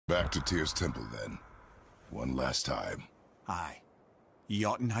Back to Tyr's temple, then. One last time. Aye.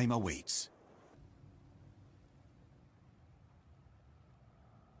 Jötunheim awaits.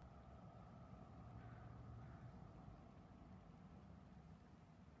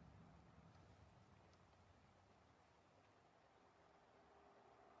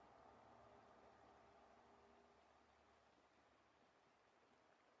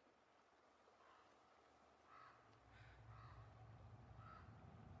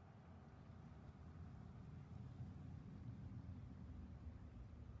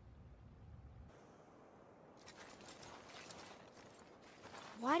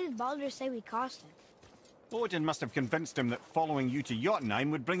 Why did Baldur say we cost him? Odin must have convinced him that following you to Jötunheim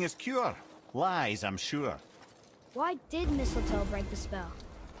would bring his cure. Lies, I'm sure. Why did mistletoe break the spell?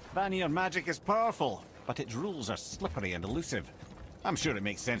 Vanir magic is powerful, but its rules are slippery and elusive. I'm sure it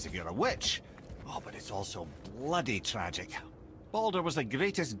makes sense if you're a witch. Oh, but it's also bloody tragic. Baldur was the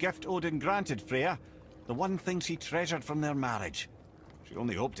greatest gift Odin granted Freya, the one thing she treasured from their marriage. She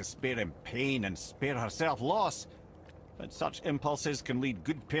only hoped to spare him pain and spare herself loss. But such impulses can lead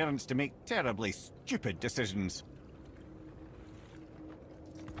good parents to make terribly stupid decisions.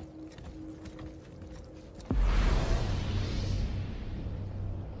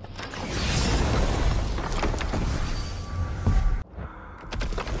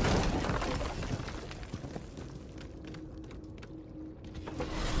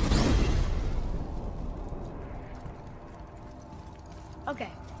 Okay.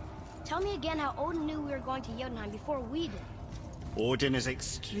 Tell me again how Odin knew we were going to Jötunheim before we did. Odin is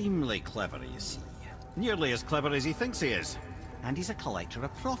extremely clever, you see. Nearly as clever as he thinks he is. And he's a collector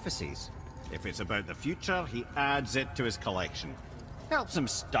of prophecies. If it's about the future, he adds it to his collection. Helps him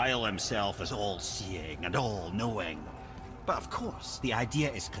style himself as all-seeing and all-knowing. But of course, the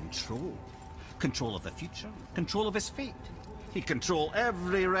idea is control. Control of the future, control of his fate. He'd control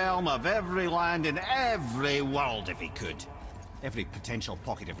every realm of every land in every world if he could. Every potential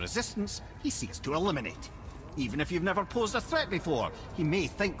pocket of resistance, he seeks to eliminate. Even if you've never posed a threat before, he may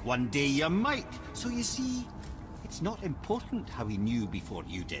think one day you might. So you see, it's not important how he knew before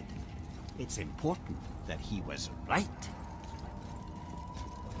you did. It's important that he was right.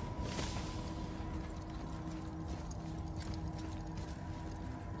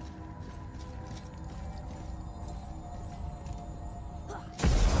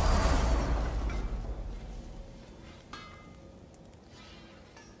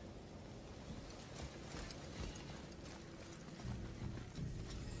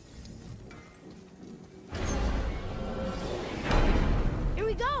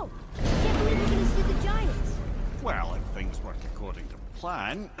 Well, if things work according to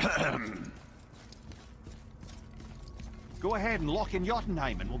plan... Go ahead and lock in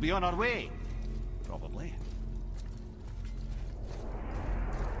Jötunheim and we'll be on our way. Probably.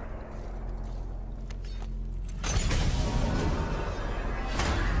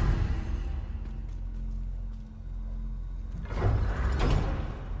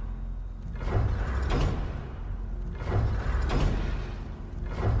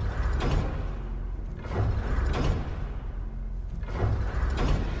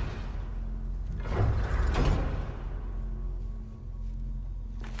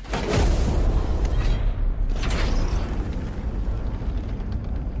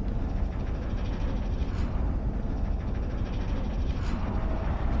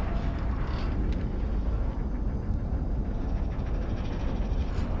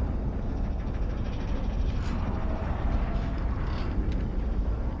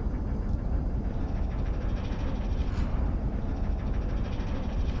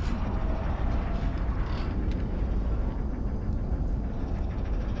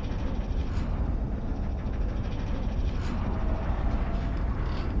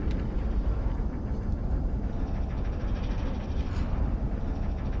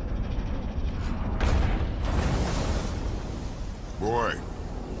 Boy,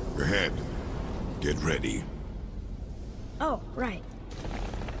 ahead. Get ready. Oh, right.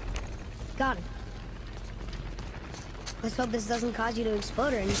 Got it. Let's hope this doesn't cause you to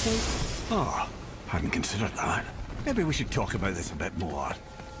explode or anything. Oh, hadn't considered that. Maybe we should talk about this a bit more.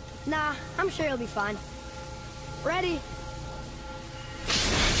 Nah, I'm sure you'll be fine. Ready?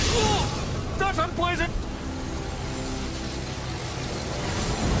 Oh, that's unpleasant!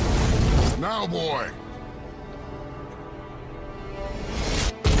 Now, boy!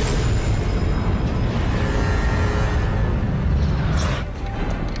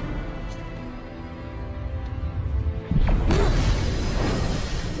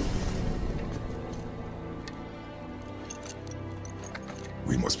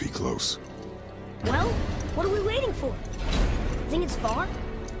 We must be close. Well, what are we waiting for? Think it's far?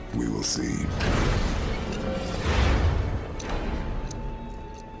 We will see.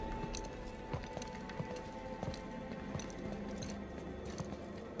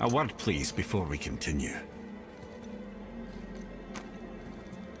 A word, please, before we continue.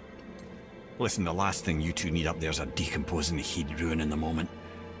 Listen, the last thing you two need up there is a decomposing heat ruin in the moment.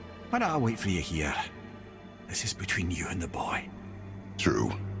 Why don't I wait for you here? This is between you and the boy.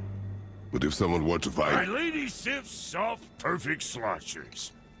 True. But if someone were to fight... My lady Sif's soft, perfect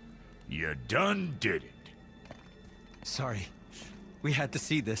sloshers. You done did it. Sorry. We had to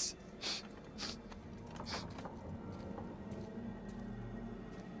see this.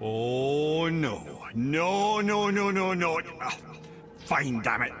 Oh, no. No. Fine,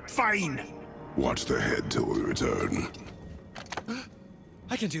 damn it. Fine! Watch the head till we return.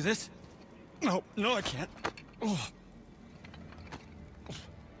 I can do this. No, I can't. Oh.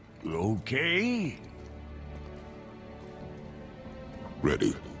 Okay.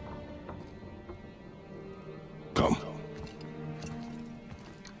 Ready. Come.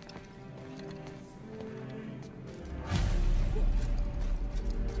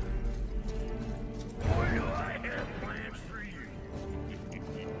 Boy, do I have plans for you.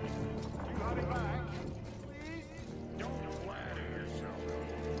 You got it back. Please, don't flatter yourself.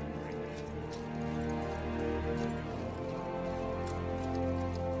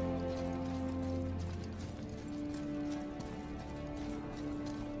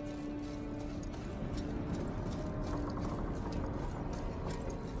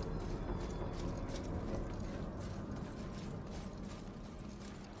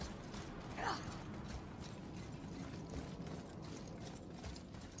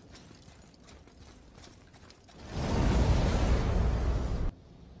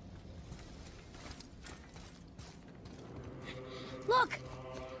 Look!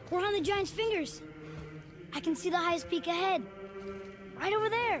 We're on the giant's fingers. I can see the highest peak ahead. Right over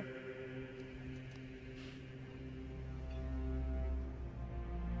there.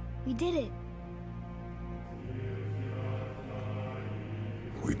 We did it.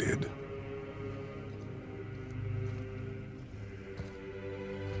 We did.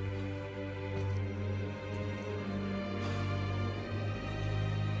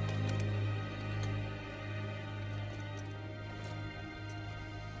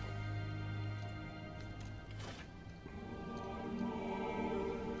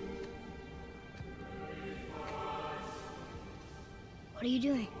 What are you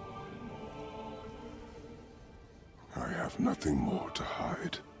doing? I have nothing more to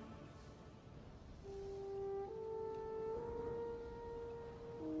hide.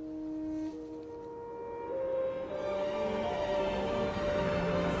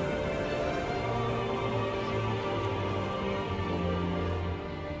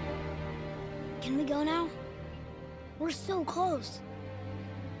 Can we go now? We're so close.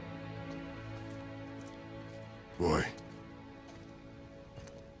 Boy,